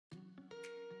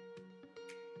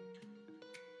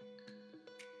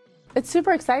It's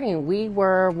super exciting. We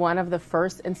were one of the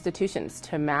first institutions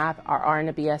to map our RN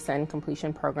to BSN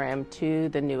completion program to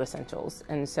the new essentials.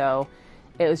 And so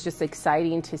it was just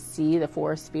exciting to see the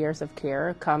 4 spheres of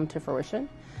care come to fruition,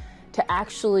 to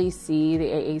actually see the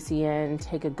AACN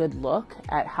take a good look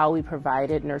at how we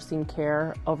provided nursing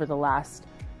care over the last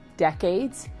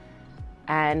decades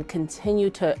and continue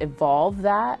to evolve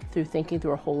that through thinking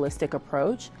through a holistic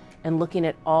approach and looking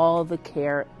at all the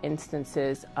care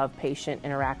instances of patient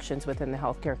interactions within the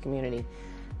healthcare community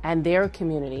and their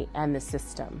community and the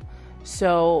system.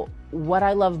 So what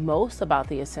I love most about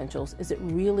the essentials is it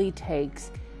really takes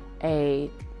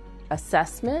a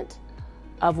assessment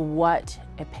of what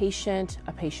a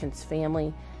patient's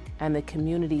family, and the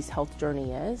community's health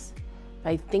journey is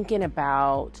by thinking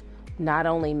about not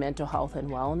only mental health and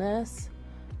wellness,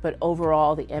 but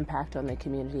overall the impact on the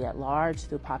community at large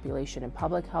through population and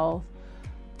public health,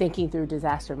 thinking through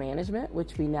disaster management,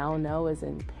 which we now know is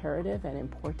imperative and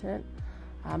important,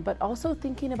 but also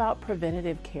thinking about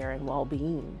preventative care and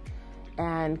well-being,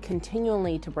 and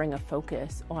continually to bring a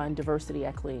focus on diversity,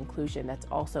 equity, inclusion that's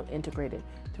also integrated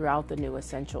throughout the new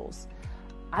essentials.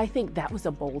 I think that was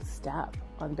a bold step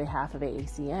on behalf of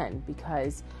AACN,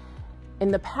 because in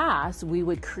the past we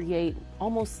would create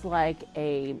almost like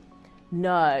a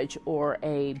nudge or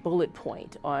a bullet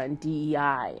point on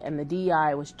DEI, and the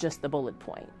DEI was just the bullet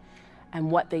point. And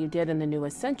what they did in the new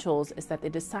essentials is that they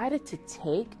decided to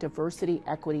take diversity,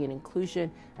 equity, and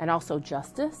inclusion, and also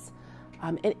justice,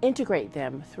 and integrate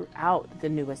them throughout the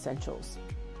new essentials.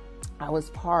 I was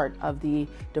part of the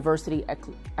diversity,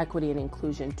 equity, and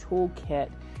inclusion toolkit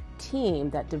team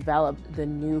that developed the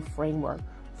new framework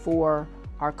for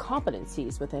our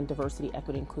competencies within diversity,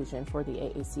 equity, inclusion for the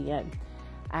AACN.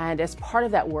 And as part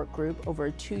of that work group, over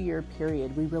a 2-year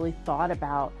period, we really thought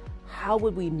about how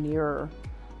would we mirror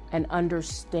and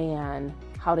understand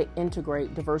how to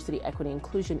integrate diversity, equity,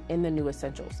 inclusion in the new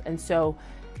essentials. And so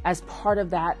as part of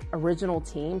that original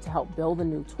team to help build a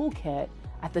new toolkit,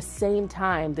 at the same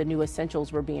time, the new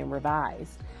essentials were being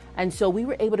revised. And so we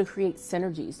were able to create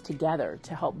synergies together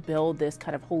to help build this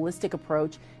kind of holistic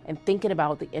approach and thinking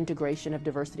about the integration of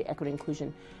diversity, equity,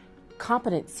 inclusion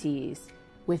competencies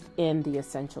within the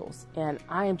essentials. And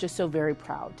I am just so very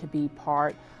proud to be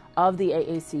part of the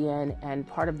AACN and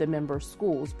part of the member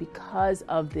schools. Because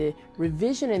of the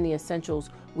revision in the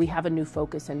essentials, we have a new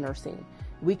focus in nursing.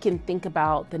 We can think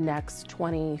about the next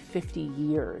 20, 50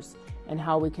 years and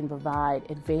how we can provide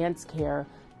advanced care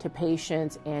to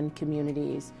patients and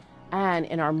communities, and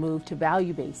in our move to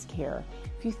value-based care.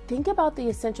 If you think about the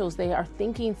essentials, they are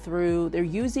thinking through, they're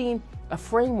using a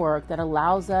framework that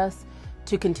allows us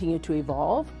to continue to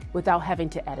evolve without having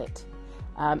to edit.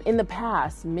 In the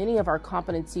past, many of our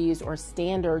competencies or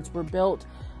standards were built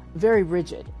very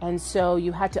rigid, and so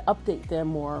you had to update them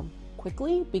more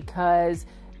quickly because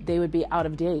they would be out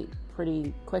of date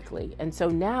pretty quickly. And so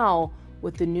now,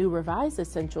 with the new revised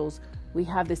essentials, we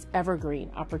have this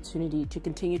evergreen opportunity to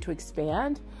continue to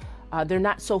expand. They're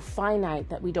not so finite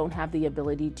that we don't have the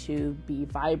ability to be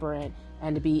vibrant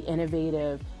and to be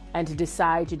innovative and to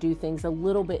decide to do things a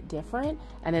little bit different.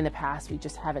 And in the past, we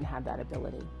just haven't had that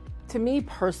ability. To me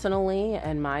personally,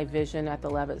 and my vision at the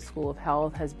Leavitt School of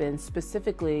Health has been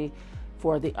specifically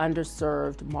for the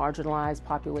underserved, marginalized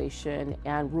population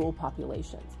and rural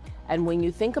populations. And when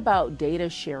you think about data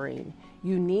sharing,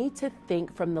 you need to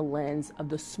think from the lens of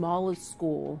the smallest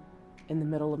school in the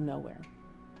middle of nowhere.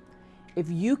 If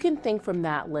you can think from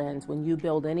that lens when you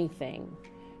build anything,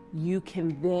 you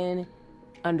can then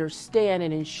understand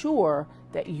and ensure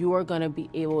that you're going to be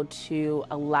able to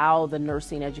allow the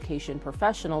nursing education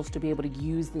professionals to be able to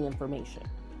use the information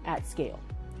at scale,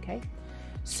 okay?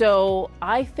 So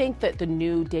I think that the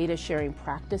new data sharing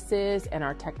practices and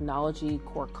our technology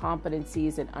core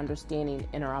competencies and understanding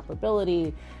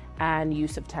interoperability and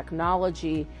use of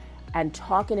technology and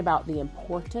talking about the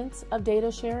importance of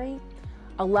data sharing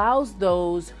allows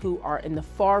those who are in the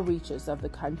far reaches of the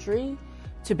country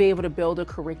to be able to build a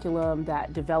curriculum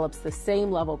that develops the same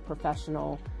level of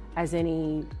professional as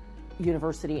any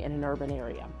university in an urban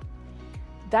area.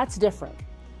 That's different.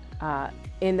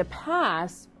 In the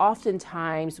past,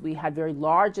 oftentimes we had very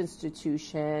large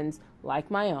institutions like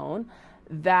my own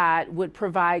that would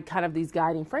provide kind of these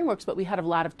guiding frameworks, but we had a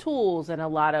lot of tools and a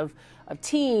lot of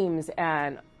teams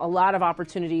and a lot of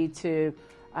opportunity to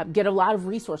get a lot of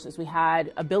resources. We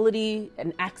had ability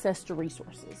and access to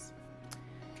resources.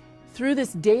 Through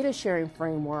this data sharing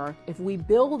framework, if we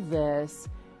build this,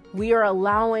 we are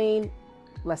allowing,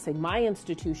 let's say my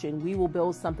institution, we will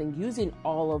build something using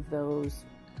all of those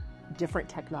different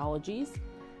technologies,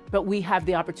 but we have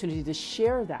the opportunity to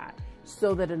share that.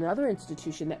 so that another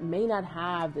institution that may not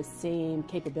have the same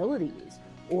capabilities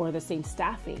or the same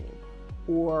staffing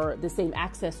or the same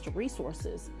access to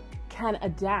resources can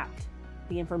adapt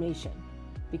the information,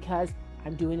 because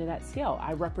I'm doing it at scale.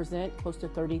 I represent close to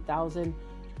 30,000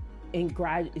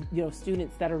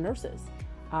 students that are nurses.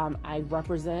 I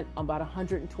represent about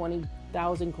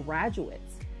 120,000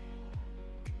 graduates.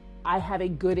 I have a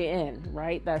good end,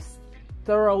 right? That's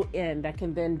thorough end that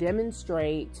can then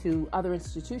demonstrate to other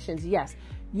institutions, yes,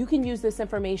 you can use this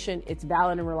information. It's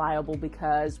valid and reliable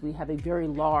because we have a very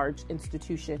large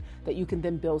institution that you can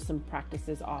then build some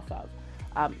practices off of.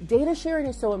 Data sharing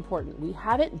is so important. We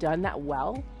haven't done that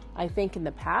well, I think, in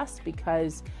the past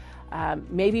because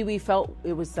maybe we felt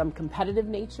it was some competitive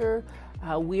nature.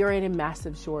 We are in a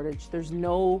massive shortage. There's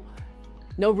no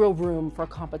real room for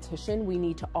competition. We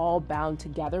need to all bound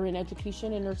together in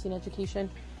education and nursing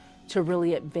education to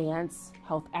really advance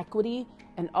health equity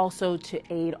and also to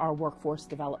aid our workforce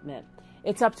development.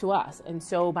 It's up to us. And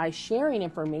so by sharing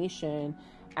information,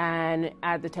 and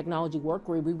at the technology work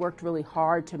group, we worked really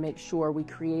hard to make sure we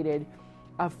created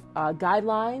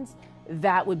guidelines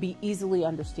that would be easily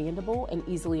understandable and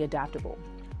easily adaptable.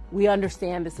 We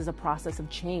understand this is a process of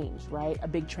change, right? A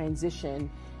big transition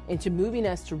into moving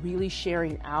us to really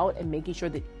sharing out and making sure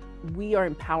that we are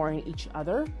empowering each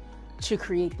other to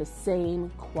create the same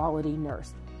quality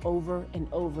nurse over and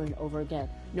over and over again,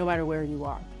 no matter where you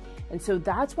are. And so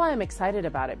that's why I'm excited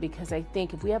about it, because I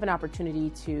think if we have an opportunity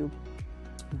to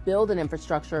build an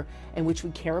infrastructure in which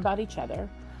we care about each other,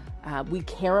 we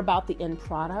care about the end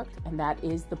product, and that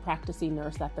is the practicing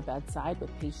nurse at the bedside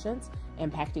with patients,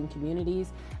 impacting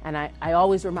communities. And I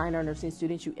always remind our nursing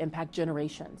students, you impact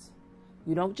generations.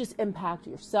 You don't just impact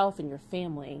yourself and your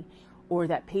family or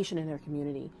that patient in their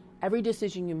community. Every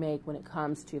decision you make when it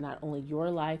comes to not only your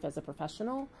life as a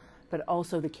professional, but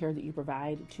also the care that you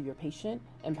provide to your patient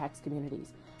impacts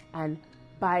communities. And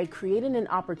by creating an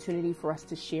opportunity for us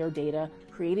to share data,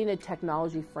 creating a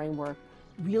technology framework,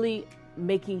 really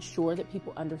making sure that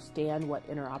people understand what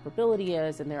interoperability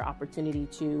is and their opportunity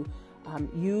to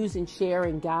use and share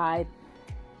and guide,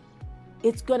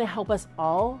 it's going to help us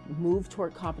all move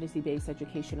toward competency-based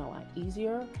education a lot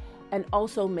easier, and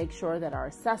also make sure that our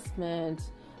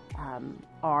assessment,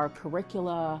 our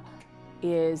curricula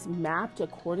is mapped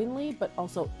accordingly, but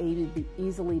also aided,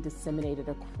 easily disseminated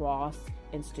across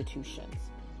institutions.